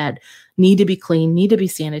with that need to be clean, need to be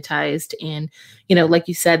sanitized. And, like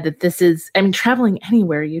you said, that this is, traveling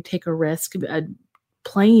anywhere, you take a risk.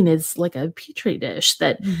 plane is like a petri dish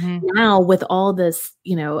that now with all this,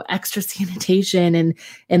 extra sanitation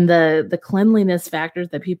and the cleanliness factors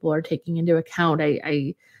that people are taking into account,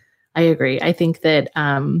 I agree. I think that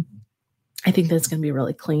that's going to be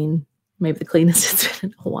really clean. Maybe the cleanest it's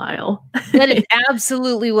been in a while. That is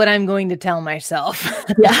absolutely what I'm going to tell myself.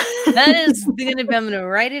 Yeah. That is going to be, I'm going to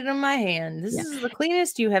write it on my hand. This is the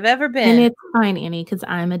cleanest you have ever been. And it's fine, Annie, because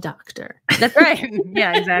I'm a doctor. That's right.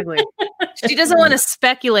 Yeah, exactly. She doesn't want to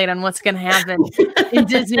speculate on what's going to happen in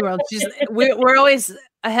Disney World. We're always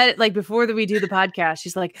ahead, like before we do the podcast,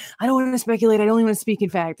 she's like, I don't want to speculate. I only want to speak in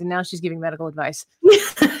fact. And now she's giving medical advice.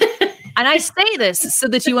 And I say this so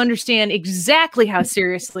that you understand exactly how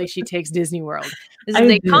seriously she takes Disney World. This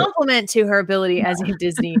is a compliment to her ability as a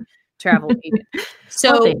Disney travel agent.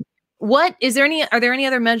 So are there any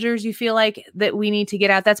other measures you feel like that we need to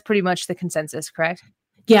get out? That's pretty much the consensus, correct?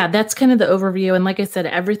 Yeah, that's kind of the overview. And like I said,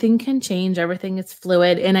 everything can change. Everything is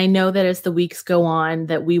fluid. And I know that as the weeks go on,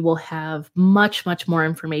 that we will have much, much more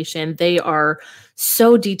information. They are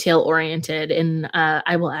so detail oriented. And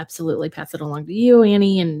I will absolutely pass it along to you,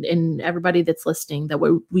 Annie, and everybody that's listening, that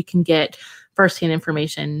we can get firsthand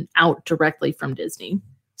information out directly from Disney.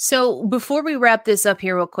 So before we wrap this up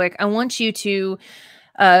here real quick, I want you to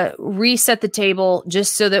reset the table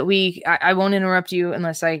just so that I won't interrupt you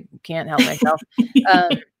unless I can't help myself.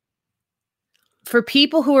 For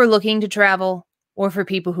people who are looking to travel or for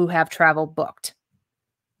people who have travel booked,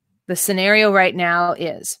 the scenario right now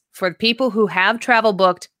is for people who have travel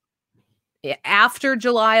booked after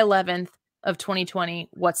July 11th of 2020,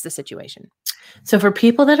 what's the situation? So for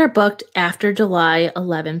people that are booked after July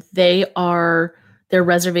 11th, their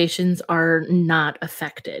reservations are not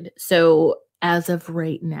affected. So as of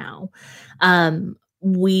right now,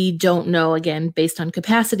 we don't know, again, based on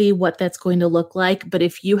capacity, what that's going to look like. But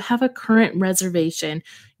if you have a current reservation,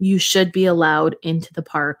 you should be allowed into the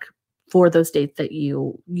park for those dates that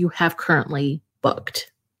you have currently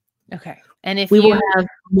booked. Okay. And if we will have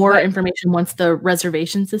more information once the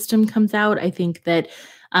reservation system comes out, I think that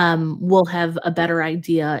we'll have a better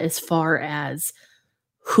idea as far as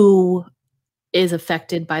who is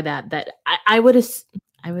affected by that. That I would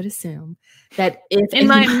assume that if in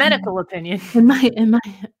my medical opinion, in my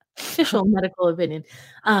official medical opinion,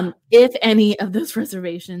 if any of those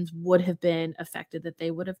reservations would have been affected, that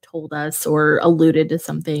they would have told us or alluded to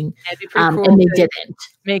something, cool and they didn't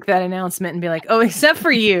make that announcement and be like, "Oh, except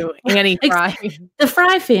for you, Annie Fry, the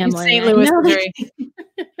Fry family, St. Louis, Missouri.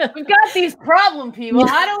 We've got these problem people.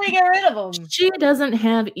 How do we get rid of them? She doesn't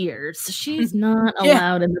have ears. She's not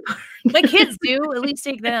allowed in the park. My kids do. At least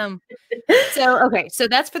take them." So, okay. So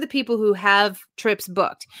that's for the people who have trips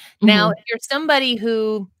booked. Now, if you're somebody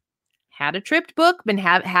who had a trip booked but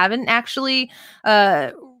haven't actually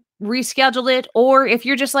rescheduled it, or if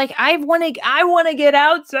you're just like, I want to get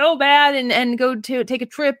out so bad and go to take a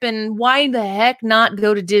trip, and why the heck not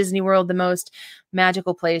go to Disney World, the most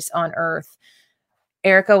magical place on earth?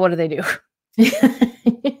 Erica, what do they do?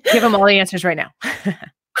 Give them all the answers right now.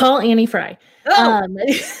 Call Annie Fry. Oh.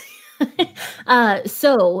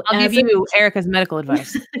 So I'll give you Erica's medical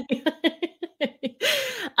advice.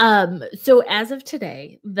 So as of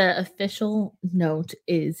today, the official note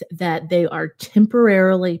is that they are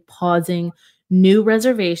temporarily pausing new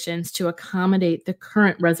reservations to accommodate the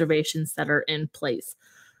current reservations that are in place.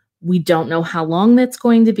 We don't know how long that's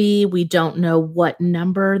going to be. We don't know what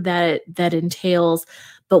number that entails.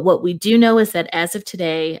 But what we do know is that as of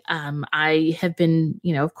today, I have been,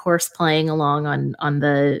 of course, playing along on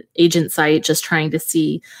the agent site, just trying to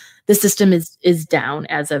see. The system is down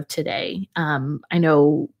as of today. I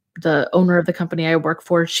know the owner of the company I work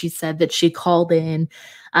for, she said that she called in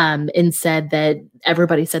and said that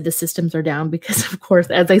everybody said the systems are down because, of course,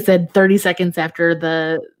 as I said, 30 seconds after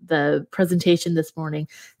the presentation this morning,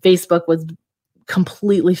 Facebook was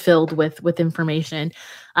completely filled with information.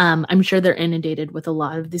 I'm sure they're inundated with a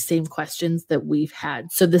lot of the same questions that we've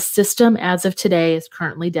had. So the system as of today is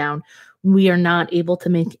currently down. We are not able to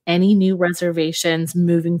make any new reservations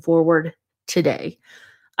moving forward today.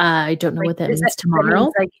 I don't know what that means tomorrow.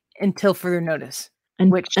 That means until further notice,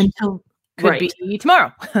 which could be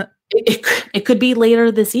tomorrow. It could be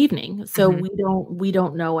later this evening. So we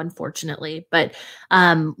don't know, unfortunately. But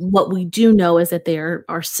what we do know is that they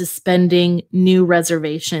are suspending new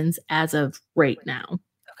reservations as of right now.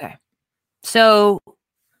 Okay. So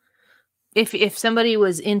if somebody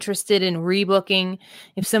was interested in rebooking,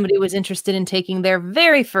 if somebody was interested in taking their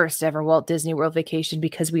very first ever Walt Disney World vacation,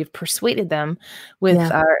 because we've persuaded them with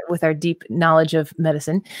our deep knowledge of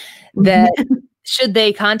medicine, that should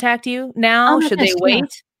they contact you now? Should they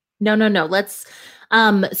wait? No. Let's.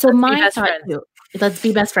 So my thought too. Let's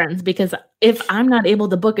be best friends, because if I'm not able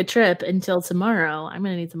to book a trip until tomorrow, I'm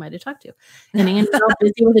going to need somebody to talk to. And Andy's all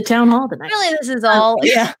busy with the town hall tonight. Really, this is all,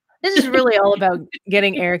 this is really all about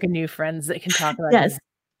getting Erica new friends that can talk about Yes,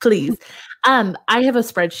 please. I have a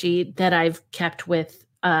spreadsheet that I've kept with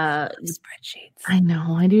spreadsheets. I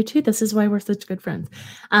know, I do too. This is why we're such good friends.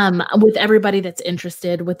 With everybody that's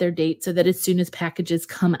interested with their date, so that as soon as packages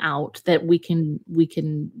come out, that we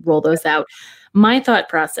can roll those out. My thought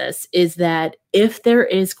process is that if there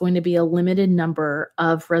is going to be a limited number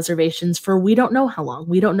of reservations for, we don't know how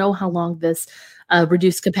long this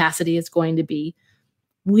reduced capacity is going to be.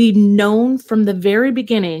 We've known from the very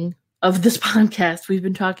beginning of this podcast, we've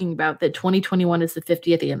been talking about that 2021 is the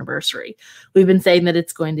 50th anniversary. We've been saying that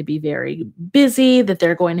it's going to be very busy, that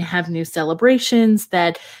they're going to have new celebrations,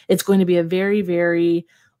 that it's going to be a very, very,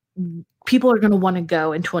 people are going to want to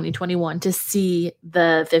go in 2021 to see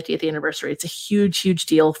the 50th anniversary. It's a huge, huge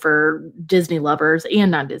deal for Disney lovers and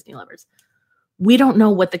non-Disney lovers. We don't know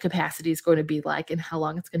what the capacity is going to be like and how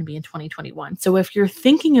long it's going to be in 2021. So if you're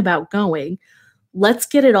thinking about going, let's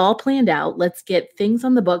get it all planned out. Let's get things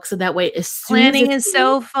on the book, so that way, as soon Planning as is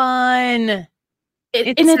so fun.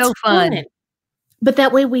 It's so fun. But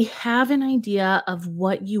that way we have an idea of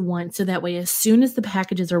what you want. So that way, as soon as the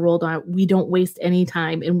packages are rolled out, we don't waste any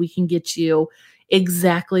time and we can get you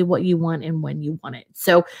exactly what you want and when you want it.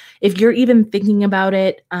 So if you're even thinking about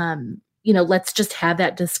it, let's just have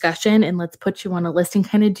that discussion and let's put you on a list and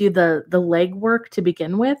kind of do the legwork to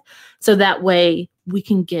begin with. So that way we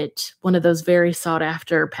can get one of those very sought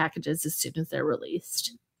after packages as soon as they're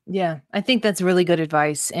released. Yeah, I think that's really good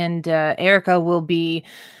advice. And Erica will be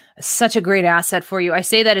such a great asset for you. I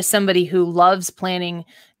say that as somebody who loves planning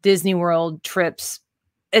Disney World trips.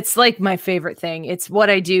 It's like my favorite thing. It's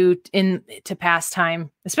what I do to pass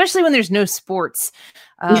time, especially when there's no sports,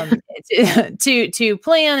 to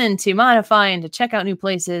plan and to modify and to check out new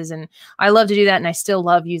places. And I love to do that. And I still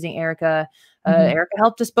love using Erica. Erica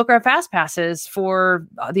helped us book our fast passes for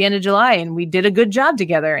the end of July, and we did a good job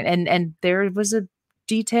together. And there was a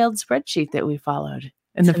detailed spreadsheet that we followed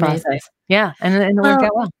in the process. Yeah. And it worked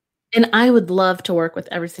out well. And I would love to work with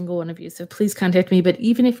every single one of you. So please contact me. But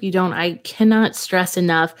even if you don't, I cannot stress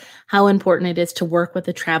enough how important it is to work with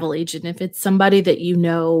a travel agent. If it's somebody that you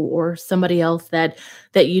know or somebody else that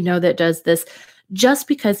you know that does this, just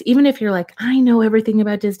because even if you're like, I know everything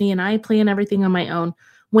about Disney and I plan everything on my own,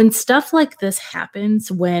 when stuff like this happens,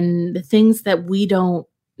 when the things that we don't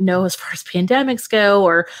know as far as pandemics go,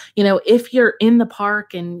 or, if you're in the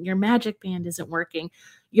park and your magic band isn't working,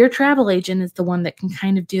 your travel agent is the one that can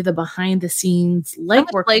kind of do the behind the scenes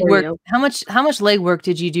legwork for you. How much legwork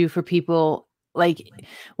did you do for people, like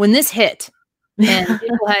when this hit and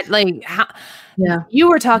people had you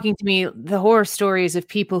were talking to me, the horror stories of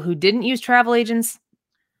people who didn't use travel agents.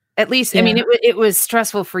 At least, I mean, it was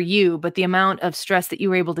stressful for you, but the amount of stress that you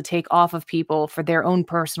were able to take off of people for their own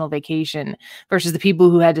personal vacation versus the people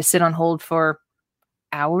who had to sit on hold for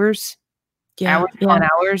hours.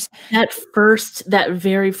 Hours. That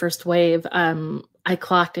very first wave, I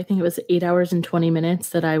clocked, I think it was 8 hours and 20 minutes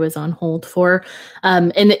that I was on hold for.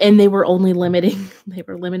 And they were only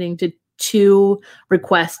limiting to 2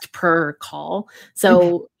 requests per call.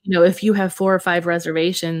 So, if you have 4 or 5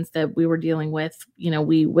 reservations that we were dealing with,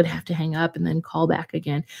 we would have to hang up and then call back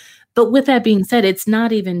again. But with that being said, it's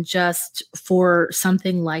not even just for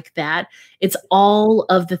something like that. It's all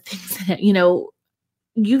of the things that,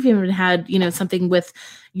 you've even had, something with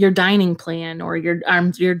your dining plan or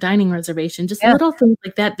your dining reservation, just little things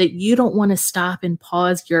like that you don't want to stop and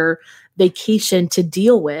pause your vacation to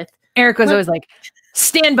deal with. Erica's always like,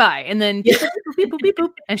 stand by. And then beep, boop, beep,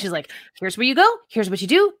 boop. And she's like, here's where you go. Here's what you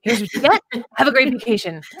do. Here's what you get. Have a great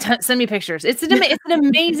vacation. Send me pictures. It's an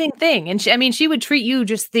amazing thing. And she would treat you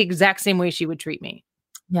just the exact same way she would treat me.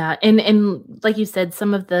 Yeah. And like you said,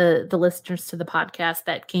 some of the listeners to the podcast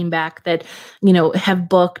that came back that, have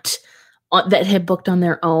booked on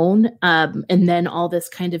their own. And then all this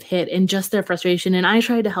kind of hit and just their frustration. And I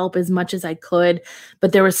tried to help as much as I could,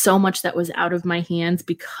 but there was so much that was out of my hands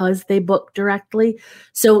because they booked directly.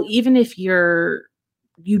 So even if you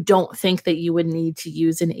don't think that you would need to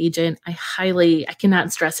use an agent, I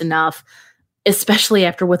cannot stress enough, especially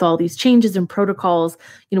after with all these changes and protocols,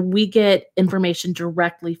 we get information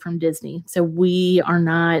directly from Disney. So we are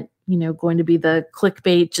not, going to be the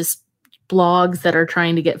clickbait, just blogs that are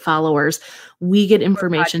trying to get followers. We get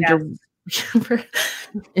information.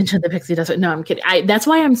 into the pixie dust. No, I'm kidding. That's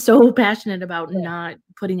why I'm so passionate about not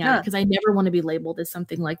putting out, because I never want to be labeled as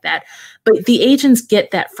something like that. But the agents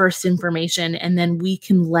get that first information, and then we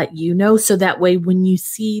can let you know. So that way, when you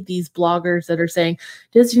see these bloggers that are saying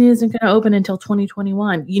Disney isn't going to open until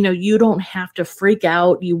 2021, you don't have to freak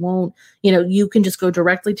out. You won't, you can just go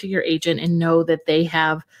directly to your agent and know that they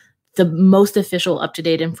have the most official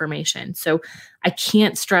up-to-date information. So I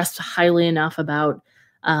can't stress highly enough about,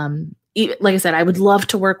 like I said, I would love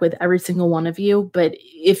to work with every single one of you, but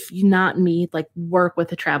if you not me, like work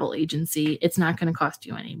with a travel agency, it's not going to cost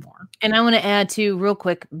you any more. And I want to add to real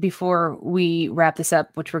quick before we wrap this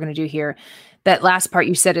up, which we're going to do here, that last part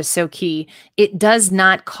you said is so key. It does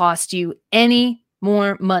not cost you any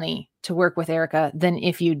more money to work with Erica than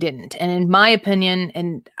if you didn't. And in my opinion,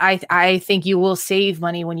 and I think you will save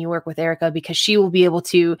money when you work with Erica, because she will be able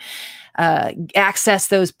to access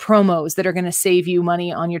those promos that are going to save you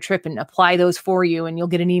money on your trip and apply those for you. And you'll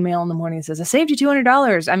get an email in the morning that says, I saved you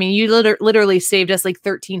 $200. I mean, you literally saved us like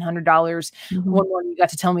 $1,300. One morning you got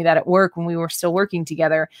to tell me that at work when we were still working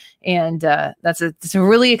together. And it's a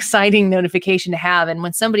really exciting notification to have. And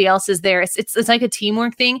when somebody else is there, it's like a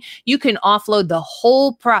teamwork thing. You can offload the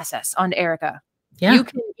whole process onto Erica. Yeah.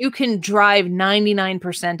 You can drive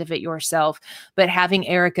 99% of it yourself, but having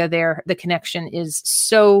Erica there, the connection is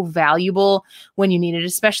so valuable when you need it,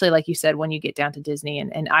 especially like you said, when you get down to Disney.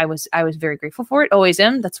 And I was very grateful for it. Always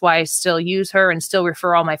am. That's why I still use her and still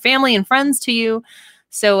refer all my family and friends to you.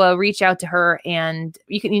 So reach out to her, and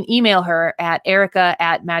you can email her at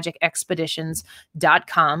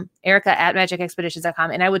erica@magicexpeditions.com,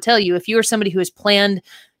 erica@magicexpeditions.com. And I would tell you, if you are somebody who has planned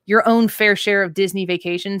your own fair share of Disney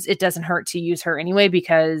vacations, it doesn't hurt to use her anyway,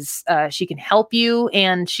 because she can help you,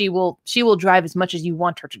 and she will drive as much as you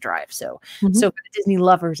want her to drive. So for the Disney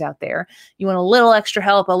lovers out there, you want a little extra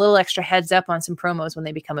help, a little extra heads up on some promos when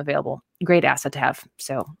they become available. Great asset to have.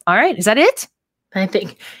 So, all right. Is that it? I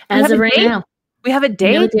think as of right now, we have a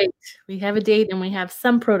date. We have a date, and we have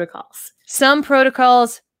some protocols.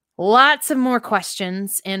 Lots of more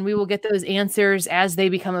questions, and we will get those answers as they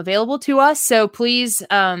become available to us. So please,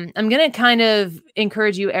 I'm going to kind of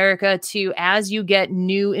encourage you, Erica, to, as you get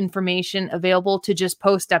new information available, to just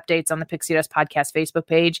post updates on the Pixie Dust Podcast Facebook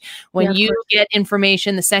page. When you get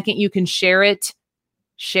information, the second you can share it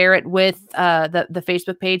with the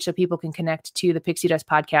Facebook page, so people can connect to the Pixie Dust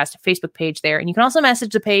Podcast Facebook page there. And you can also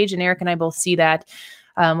message the page, and Eric and I both see that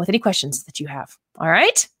with any questions that you have. All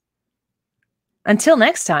right. Until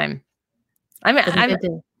next time, I'm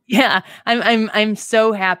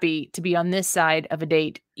so happy to be on this side of a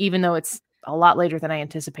date, even though it's a lot later than I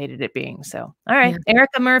anticipated it being. So, all right. Yeah.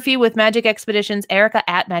 Erica Murphy with Magic Expeditions,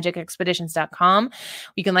 erica@magicexpeditions.com.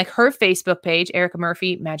 You can like her Facebook page, Erica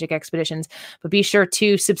Murphy, Magic Expeditions, but be sure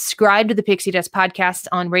to subscribe to the Pixie Dust Podcast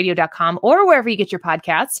on radio.com or wherever you get your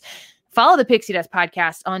podcasts. Follow the Pixie Dust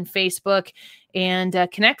Podcast on Facebook and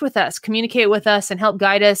connect with us, communicate with us, and help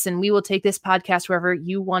guide us. And we will take this podcast wherever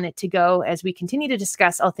you want it to go as we continue to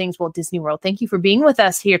discuss all things Walt Disney World. Thank you for being with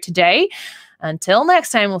us here today. Until next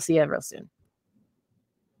time, we'll see you real soon.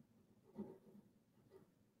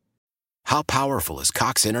 How powerful is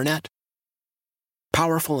Cox Internet?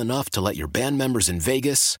 Powerful enough to let your band members in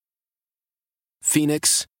Vegas,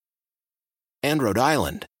 Phoenix, and Rhode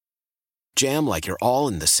Island jam like you're all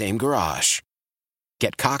in the same garage.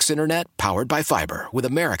 Get Cox Internet powered by fiber with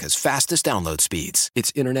America's fastest download speeds.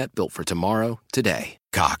 It's internet built for tomorrow, today.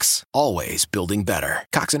 Cox, always building better.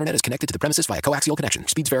 Cox Internet is connected to the premises via coaxial connection.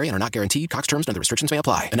 Speeds vary and are not guaranteed. Cox terms and other restrictions may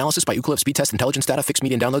apply. Analysis by Ookla Speed Test Intelligence Data. Fixed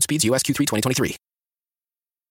median download speeds. US Q3 2023.